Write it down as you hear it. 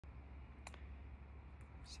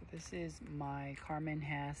So this is my Carmen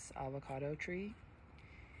Hass avocado tree.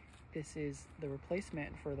 This is the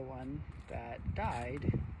replacement for the one that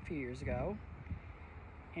died a few years ago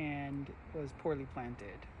and was poorly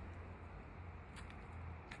planted.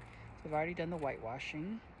 So I've already done the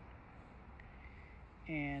whitewashing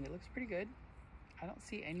and it looks pretty good. I don't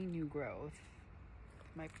see any new growth.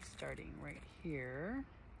 It might be starting right here.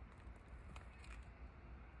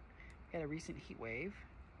 We had a recent heat wave.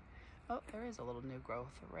 Oh, there is a little new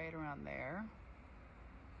growth right around there.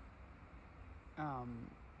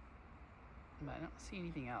 But I don't see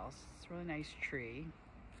anything else. It's a really nice tree.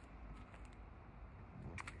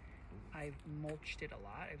 I've mulched it a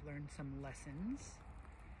lot. I've learned some lessons.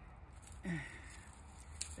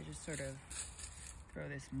 I just sort of throw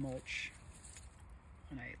this mulch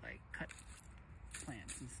when I like cut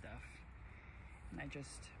plants and stuff. And I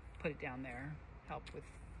just put it down there, help with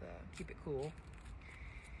keep it cool.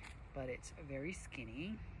 But it's very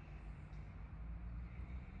skinny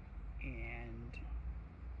and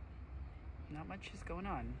not much is going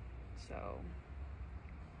on. So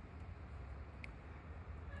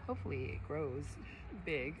hopefully it grows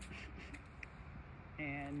big.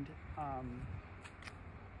 And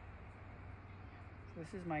so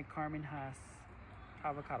this is my Carmen Hass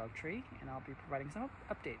avocado tree, and I'll be providing some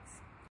updates.